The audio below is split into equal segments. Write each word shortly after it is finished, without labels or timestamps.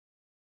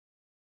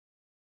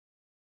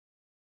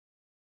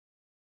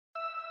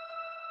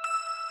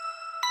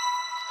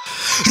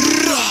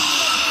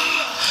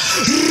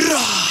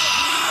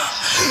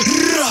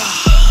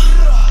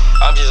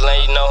I'm just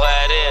letting you know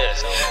how it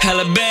is.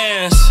 Hella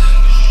bands.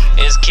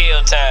 It's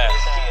kill time.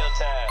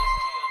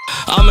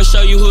 I'ma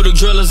show you who the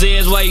drillers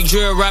is. Why you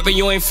drill rapping,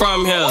 you ain't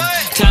from here.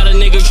 Tired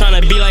of niggas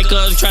tryna be like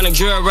us, tryna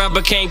drill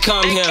rapper can't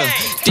come here.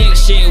 Thick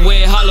shit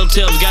with hollow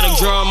tips, got a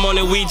drum on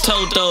it, we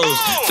tote those.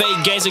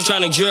 Fake gangster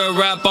tryna drill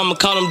rap, I'ma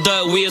call them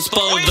duck, we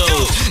expose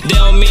those. They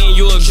don't mean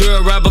you a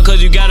drill rapper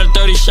cause you got a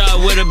 30 shot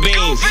with a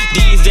beam.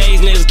 These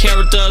days niggas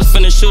characters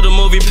finna shoot a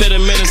movie, put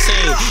them in a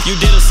scene. You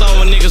did a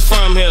song with niggas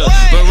from here,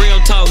 but real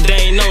talk,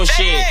 they ain't no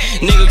shit.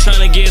 Nigga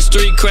tryna get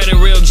street credit,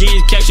 real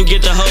G's catch you,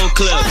 get the whole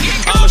clip.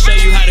 I'ma show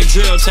you how to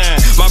drill time.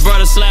 My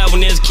brother slide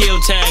when it's kill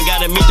time.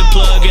 Gotta meet the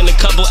plug in a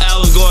couple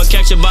hours, go and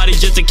catch your body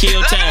just to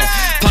kill time.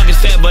 Pockets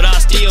fat, but I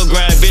still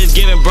grind. Bitch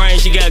giving brain,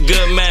 she got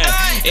good mind.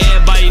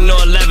 Everybody know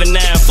 11-9,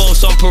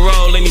 folks on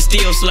parole, let me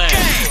still slide.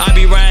 I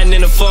be riding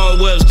in the phone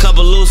whips,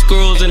 couple loose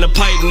screws in the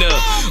pipe nut.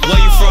 Where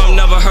you from?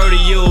 Never heard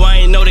of you.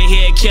 I ain't know they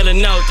head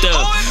killing out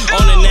there.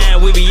 On the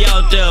 9, we be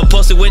out there.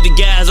 Posted with the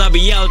guys, I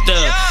be out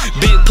there.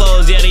 Big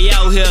pose, yeah, they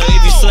out here.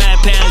 If you slide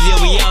past, yeah,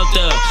 we out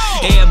there.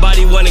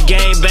 Everybody wanna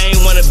gang bang,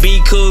 wanna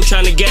be cool,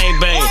 tryna gang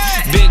bang.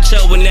 Big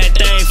choke when that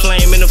thing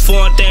flame, in the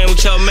foreign thing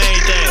with your main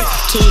thing.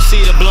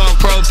 2-seater blowing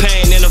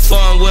propane, in the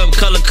foreign whip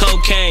color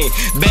cocaine.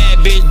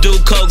 Bad bitch do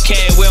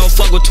cocaine, we don't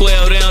fuck with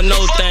 12, they don't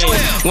know things.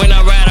 When I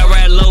ride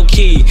low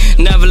key.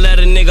 Never let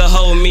a nigga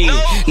hold me,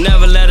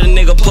 never let a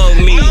nigga poke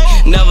me.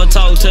 Never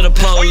talk to the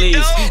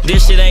police,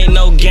 this shit ain't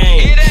no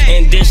game,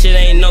 and this shit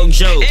ain't no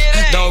joke.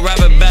 Don't rap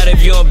about it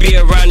if you don't be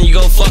around and you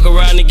go fuck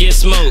around and get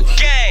smoked.